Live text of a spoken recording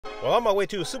Well, on my way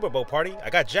to a Super Bowl party,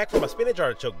 I got jacked for my spinach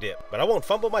artichoke dip, but I won't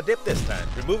fumble my dip this time.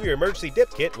 Remove your emergency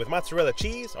dip kit with mozzarella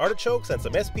cheese, artichokes, and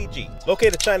some SPG.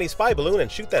 Locate a Chinese spy balloon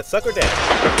and shoot that sucker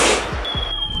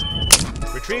down.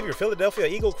 Retrieve your Philadelphia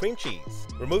Eagle cream cheese.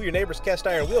 Remove your neighbor's cast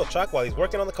iron wheel chock while he's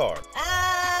working on the car.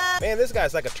 Man, this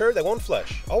guy's like a turd that won't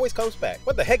flush. Always comes back.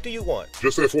 What the heck do you want?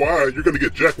 Just FYI, you're gonna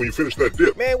get jacked when you finish that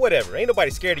dip. Man, whatever. Ain't nobody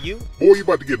scared of you. Boy, you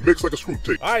about to get mixed like a screw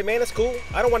tape. Alright, man, that's cool.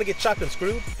 I don't want to get chopped and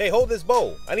screwed. Hey, hold this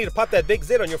bowl. I need to pop that big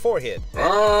zit on your forehead.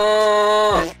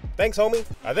 Ah! Thanks, homie.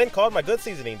 I then called my good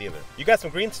seasoning dealer. You got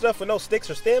some green stuff with no sticks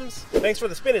or stems? Thanks for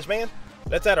the spinach, man.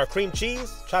 Let's add our cream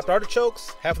cheese, chopped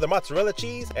artichokes, half of the mozzarella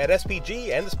cheese, add SPG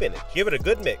and the spinach. Give it a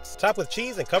good mix. Top with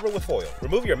cheese and cover with foil.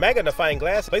 Remove your magnifying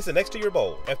glass, place it next to your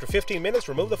bowl. After 15 minutes,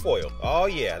 remove the foil. Oh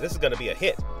yeah, this is gonna be a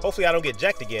hit. Hopefully I don't get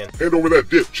jacked again. Hand over that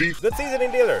dip, Chief. Good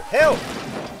seasoning dealer, help!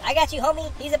 I got you, homie.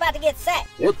 He's about to get sacked.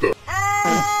 What the?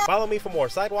 Follow me for more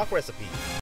sidewalk recipes.